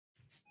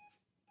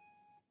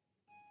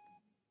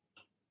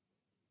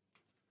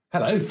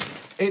Hello,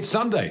 it's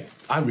Sunday.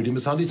 I'm reading the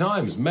Sunday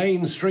Times,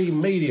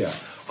 mainstream media.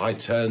 I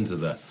turn to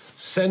the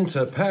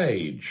centre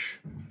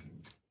page.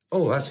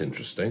 Oh, that's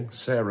interesting.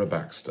 Sarah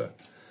Baxter.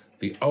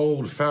 The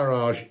old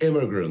Farage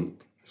immigrant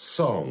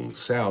song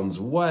sounds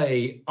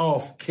way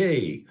off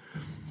key.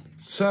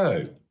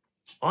 So,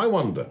 I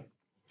wonder,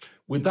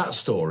 with that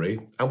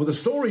story, and with a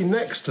story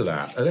next to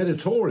that, an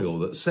editorial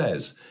that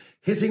says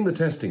hitting the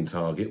testing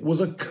target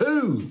was a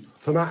coup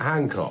for Matt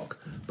Hancock,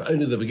 but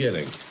only the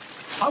beginning.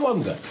 I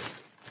wonder,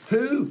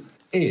 who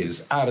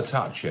is out of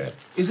touch here?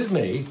 Is it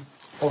me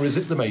or is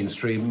it the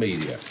mainstream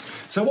media?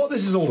 So what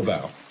this is all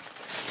about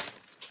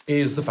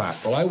is the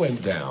fact that I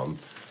went down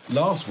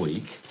last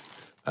week,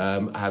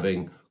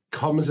 having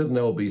commented on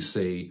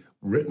LBC,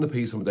 written a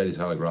piece on the Daily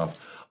Telegraph.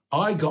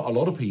 I got a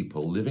lot of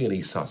people living in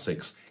East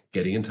Sussex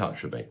getting in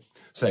touch with me,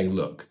 saying,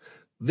 look,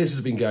 this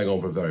has been going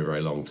on for a very,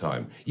 very long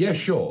time. Yeah,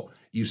 sure,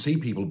 you see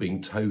people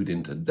being towed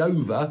into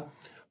Dover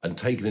and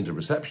taken into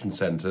reception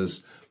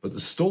centres, but the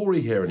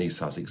story here in East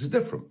Sussex is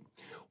different.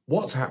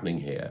 What's happening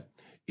here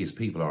is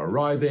people are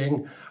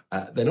arriving,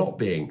 they're not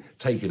being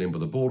taken in by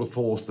the border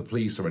force, the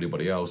police or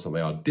anybody else, and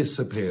they are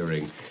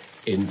disappearing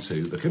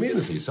into the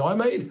community. So I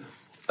made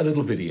a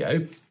little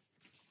video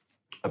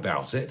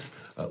about it,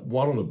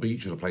 one on a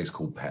beach at a place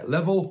called Pett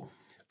Level,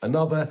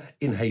 another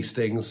in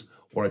Hastings,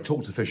 where I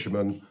talked to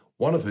fishermen,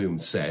 one of whom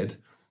said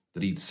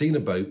that he'd seen a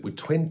boat with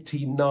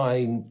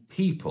 29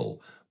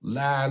 people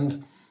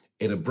land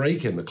in a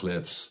break in the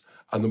cliffs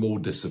and them all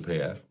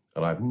disappear.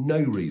 And I have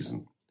no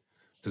reason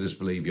to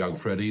disbelieve young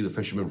Freddie, the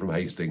fisherman from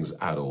Hastings,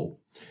 at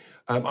all.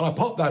 And I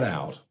popped that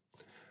out,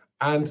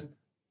 and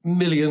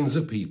millions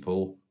of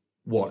people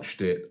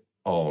watched it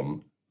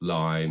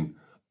online.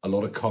 A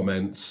lot of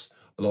comments,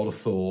 a lot of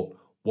thought,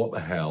 what the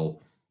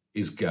hell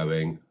is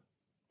going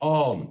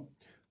on?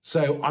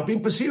 So I've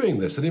been pursuing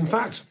this, and in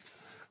fact,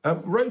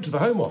 wrote to the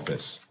Home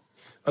Office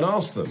and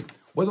asked them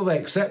whether they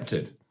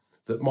accepted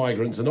that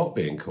migrants are not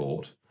being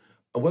caught,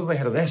 and whether they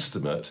had an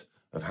estimate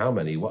of how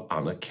many were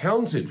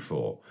unaccounted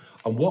for,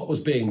 and what was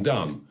being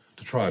done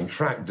to try and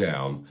track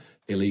down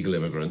illegal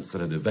immigrants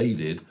that had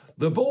evaded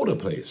the border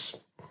police.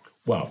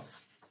 Well,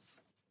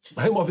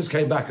 the Home Office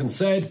came back and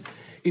said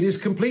it is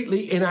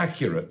completely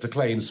inaccurate to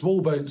claim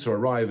small boats are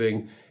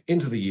arriving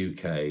into the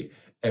UK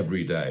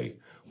every day.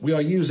 We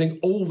are using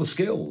all the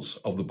skills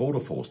of the Border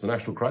Force, the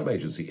National Crime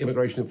Agency,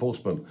 Immigration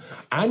Enforcement,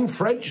 and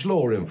French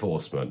law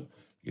enforcement,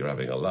 you're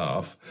having a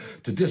laugh,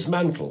 to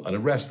dismantle and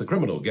arrest the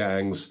criminal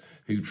gangs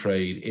who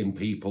trade in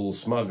people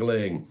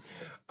smuggling.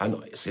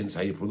 And since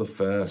April the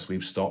 1st,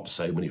 we've stopped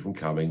so many from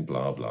coming,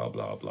 blah, blah,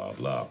 blah, blah,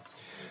 blah.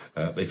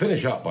 They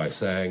finish up by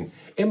saying,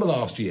 in the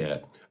last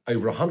year,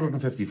 over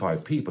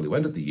 155 people who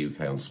entered the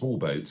UK on small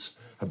boats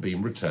have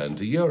been returned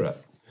to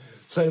Europe.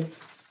 So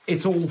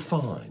it's all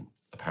fine,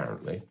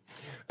 apparently.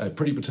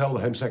 Priti Patel,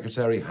 the Home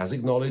Secretary, has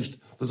acknowledged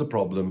there's a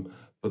problem,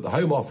 but the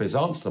Home Office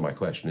answer to my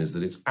question is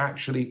that it's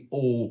actually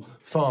all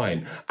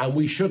fine, and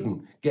we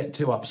shouldn't get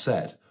too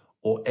upset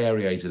or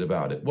aerated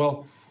about it.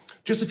 Well,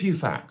 just a few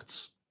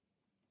facts.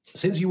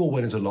 Since you all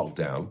went into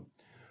lockdown,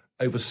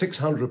 over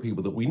 600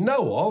 people that we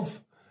know of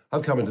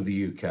have come into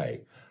the UK.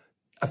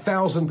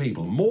 1,000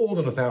 people, more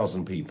than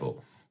 1,000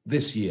 people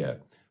this year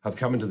have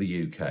come into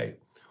the UK.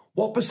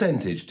 What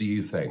percentage do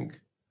you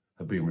think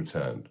have been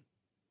returned?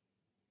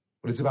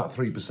 Well, it's about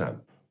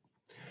 3%.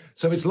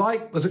 So it's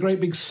like there's a great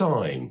big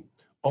sign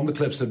on the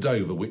cliffs of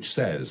Dover which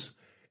says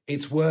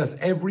it's worth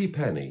every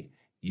penny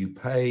you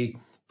pay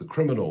the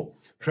criminal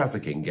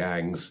trafficking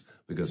gangs,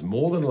 because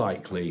more than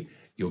likely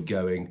you're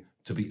going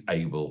to be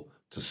able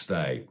to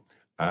stay.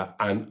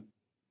 And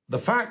the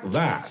fact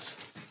that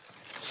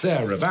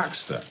Sarah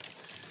Baxter,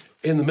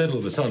 in the middle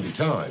of the Sunday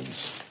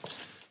Times,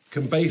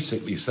 can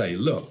basically say,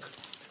 look,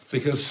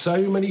 because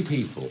so many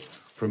people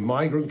from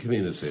migrant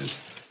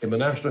communities in the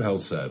National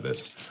Health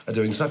Service are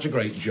doing such a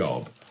great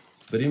job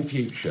that in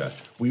future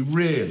we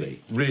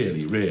really,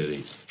 really,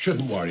 really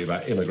shouldn't worry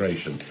about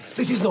immigration.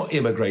 This is not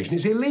immigration,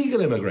 it's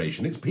illegal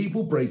immigration. It's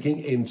people breaking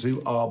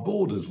into our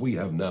borders. We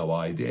have no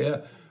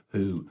idea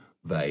who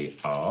they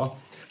are.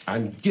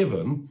 And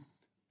given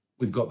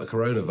we've got the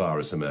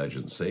coronavirus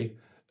emergency,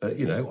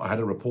 I had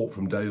a report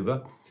from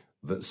Dover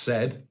that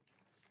said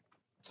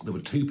there were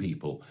 2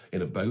 people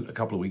in a boat a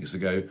couple of weeks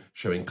ago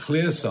showing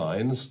clear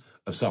signs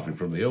of suffering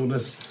from the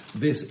illness.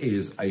 This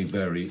is a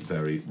very,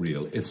 very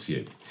real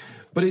issue.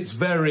 But it's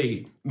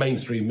very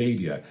mainstream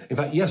media. In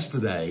fact,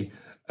 yesterday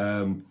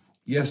in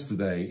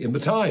the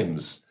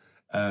Times,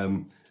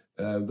 there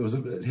was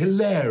a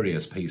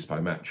hilarious piece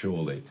by Matt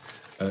Chorley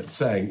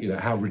saying,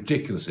 how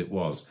ridiculous it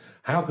was.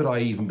 How could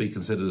I even be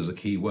considered as a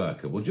key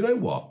worker? Well, do you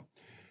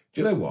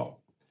know what?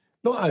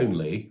 Not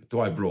only do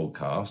I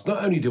broadcast,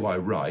 not only do I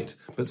write,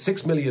 but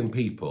 6 million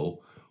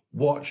people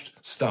watched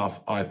stuff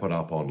I put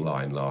up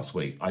online last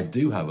week. I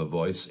do have a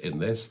voice in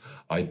this.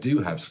 I do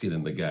have skin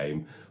in the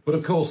game. But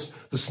of course,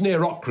 the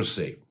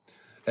sneerocracy,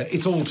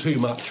 it's all too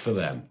much for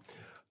them.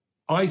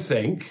 I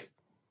think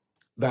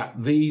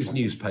that these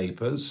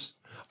newspapers...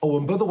 Oh,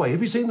 and by the way,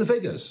 have you seen the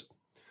figures?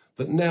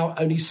 That now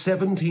only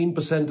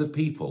 17% of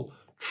people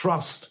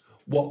trust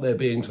what they're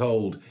being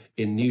told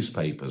in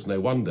newspapers. No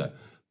wonder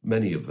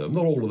many of them,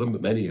 not all of them,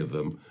 but many of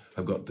them,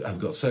 have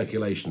got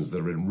circulations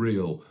that are in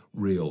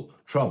real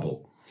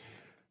trouble.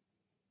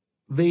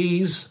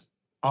 These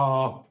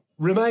are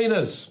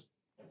Remainers.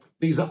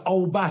 These are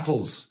old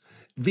battles.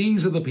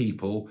 These are the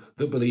people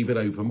that believe in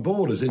open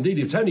borders. Indeed,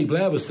 if Tony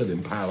Blair was still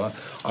in power,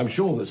 I'm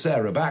sure that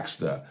Sarah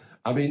Baxter,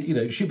 I mean, you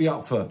know, she'd be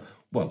up for,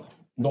 well,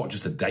 not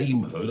just a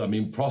damehood, I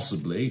mean,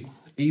 possibly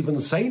even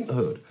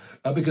sainthood,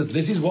 because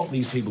this is what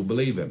these people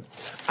believe in.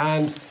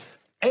 And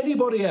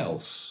anybody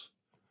else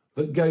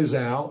that goes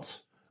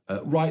out,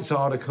 writes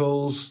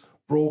articles,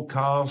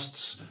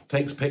 broadcasts,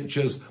 takes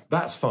pictures,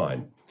 that's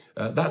fine.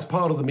 That's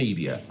part of the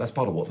media. That's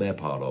part of what they're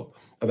part of,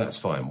 and that's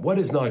fine. When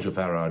it's Nigel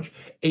Farage,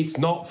 it's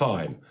not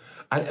fine.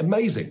 And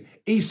amazing,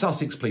 East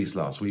Sussex Police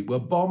last week were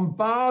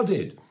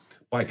bombarded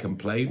by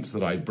complaints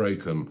that I'd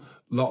broken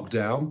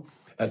lockdown.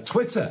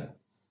 Twitter,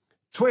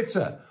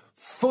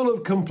 full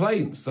of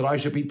complaints that I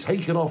should be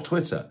taken off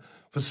Twitter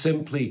for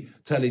simply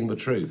telling the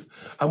truth.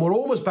 And we're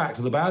almost back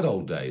to the bad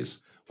old days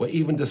where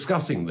even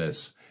discussing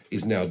this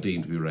is now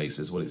deemed to be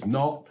racist. Well, it's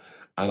not,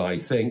 and I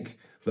think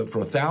that for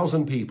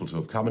 1,000 people to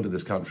have come into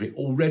this country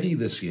already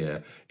this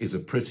year is a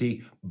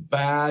pretty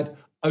bad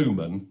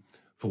omen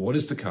for what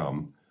is to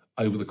come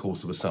over the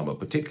course of a summer,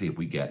 particularly if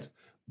we get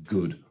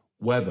good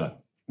weather.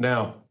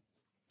 Now,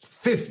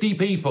 50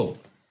 people,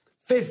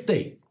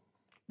 50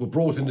 were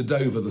brought into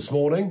Dover this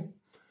morning.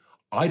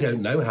 I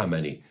don't know how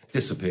many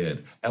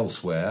disappeared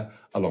elsewhere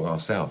along our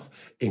South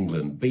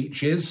England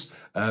beaches,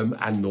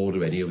 and nor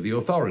do any of the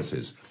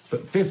authorities.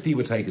 But 50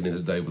 were taken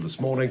into Dover this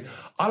morning.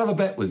 I'll have a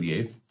bet with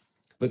you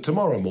that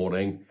tomorrow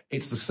morning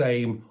it's the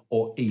same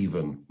or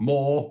even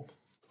more.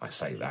 I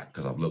say that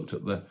because I've looked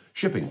at the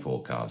shipping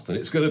forecast and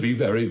it's going to be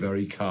very,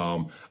 very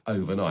calm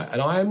overnight.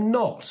 And I am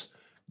not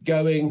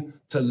going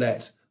to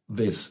let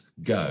this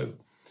go.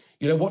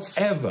 You know,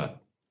 whatever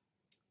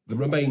the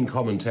Remain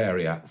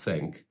commentariat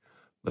think,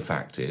 the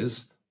fact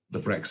is the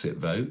Brexit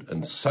vote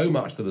and so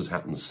much that has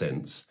happened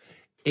since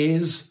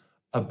is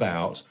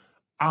about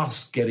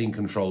us getting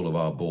control of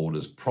our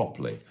borders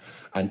properly.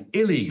 And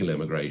illegal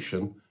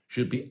immigration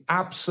should be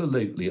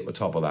absolutely at the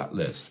top of that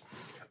list.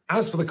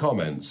 As for the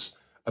comments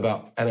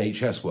about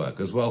NHS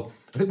workers, well,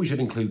 I think we should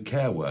include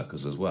care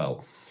workers as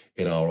well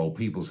in our old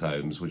people's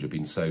homes, which have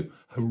been so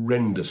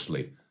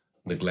horrendously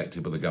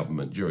neglected by the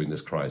government during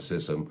this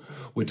crisis. And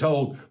we're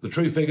told the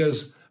true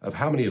figures of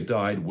how many have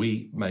died,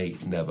 we may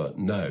never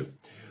know.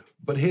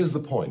 But here's the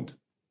point.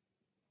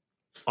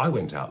 I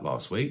went out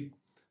last week,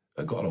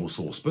 got an old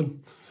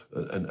saucepan,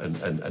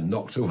 and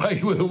knocked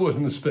away with a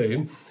wooden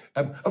spoon.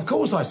 Of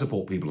course, I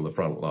support people on the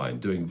front line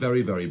doing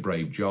very, very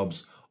brave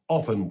jobs,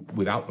 often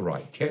without the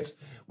right kit,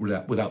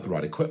 without the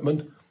right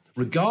equipment,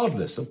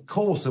 regardless, of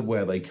course, of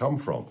where they come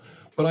from.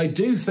 But I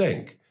do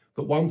think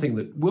that one thing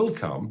that will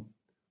come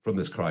from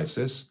this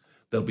crisis,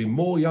 there'll be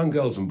more young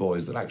girls and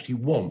boys that actually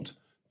want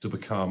to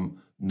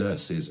become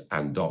nurses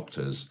and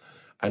doctors.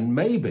 And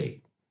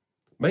maybe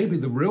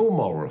the real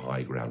moral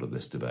high ground of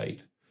this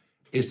debate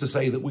is to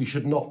say that we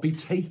should not be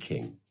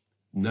taking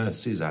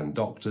nurses and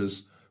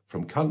doctors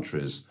from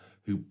countries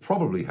who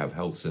probably have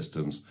health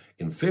systems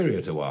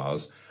inferior to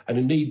ours and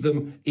who need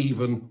them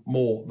even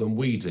more than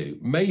we do.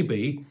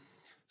 Maybe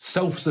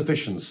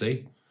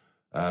self-sufficiency,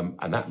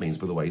 and that means,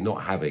 by the way,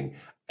 not having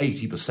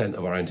 80%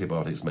 of our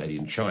antibiotics made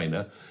in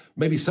China,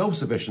 maybe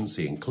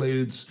self-sufficiency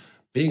includes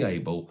being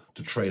able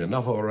to train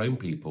enough of our own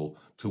people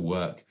to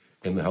work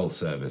in the health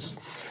service.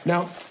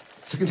 Now,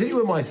 to continue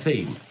with my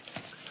theme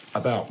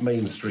about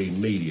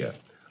mainstream media,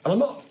 and I'm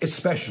not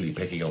especially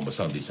picking on the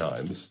Sunday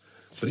Times,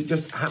 but it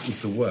just happens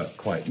to work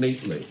quite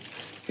neatly,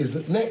 is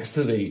that next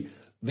to the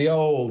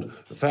old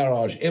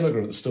Farage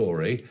immigrant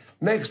story,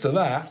 next to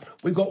that,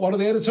 we've got one of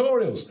the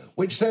editorials,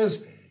 which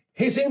says,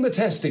 hitting the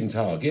testing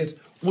target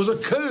was a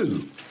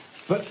coup,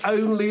 but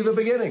only the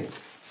beginning.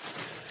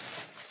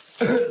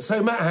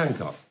 So Matt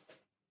Hancock,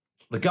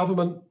 the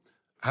government,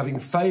 having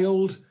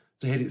failed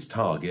to hit its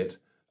target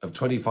of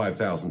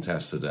 25,000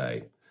 tests a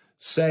day,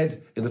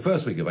 said in the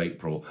first week of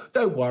April,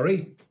 don't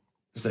worry,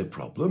 there's no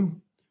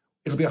problem.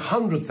 It'll be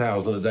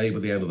 100,000 a day by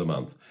the end of the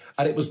month.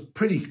 And it was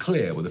pretty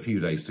clear with a few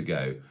days to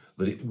go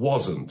that it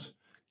wasn't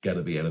going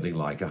to be anything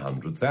like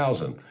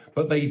 100,000.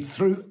 But they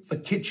threw the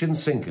kitchen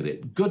sink at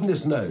it.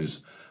 Goodness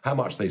knows how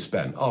much they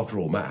spent. After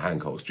all, Matt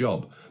Hancock's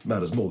job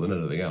matters more than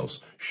anything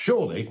else,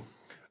 surely.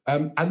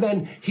 And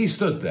then he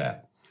stood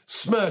there,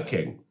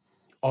 smirking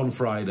on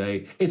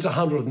Friday. It's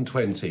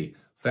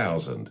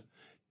 120,000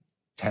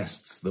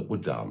 tests that were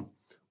done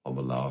on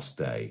the last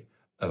day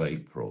of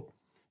April.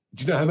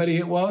 Do you know how many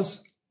it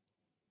was?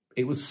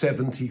 It was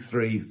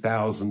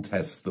 73,000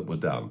 tests that were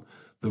done.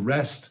 The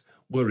rest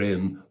were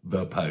in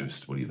the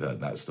post. Well, you've heard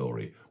that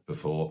story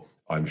before,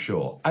 I'm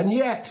sure. And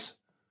yet,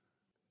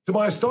 to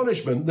my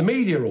astonishment, the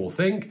media all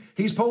think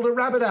he's pulled a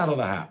rabbit out of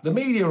the hat. The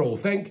media all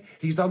think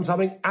he's done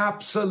something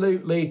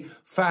absolutely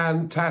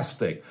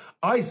fantastic.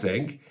 I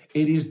think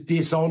it is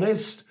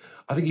dishonest.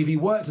 I think if he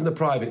worked in the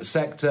private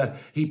sector,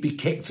 he'd be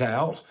kicked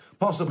out,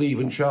 possibly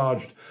even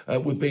charged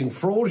with being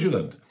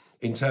fraudulent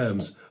in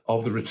terms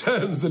of the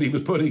returns that he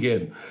was putting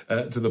in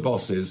to the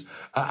bosses.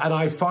 And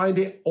I find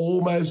it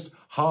almost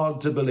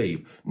hard to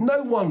believe.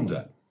 No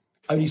wonder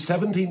only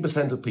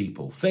 17% of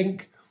people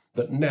think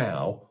that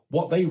now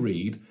what they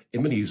read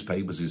in the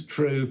newspapers is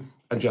true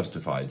and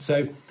justified.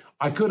 So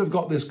I could have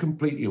got this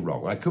completely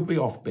wrong. I could be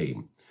off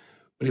beam.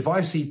 But if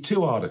I see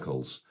two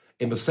articles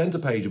in the centre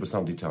page of the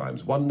Sunday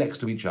Times, one next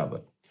to each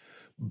other,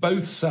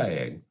 both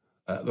saying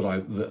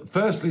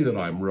firstly that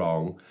I'm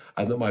wrong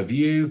and that my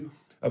view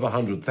of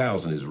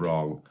 100,000 is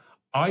wrong,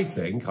 I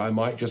think I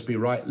might just be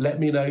right. Let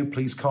me know.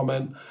 Please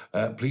comment.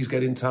 Please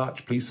get in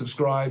touch. Please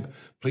subscribe.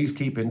 Please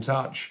keep in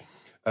touch.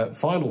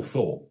 Final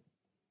thought.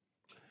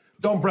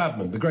 Don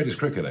Bradman, the greatest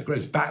cricketer,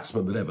 greatest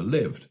batsman that ever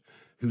lived,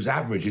 whose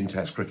average in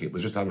Test cricket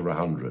was just under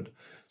 100,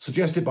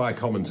 suggested by a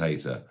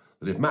commentator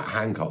that if Matt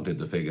Hancock did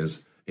the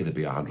figures, it'd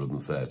be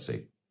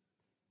 130.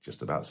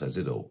 Just about says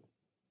it all.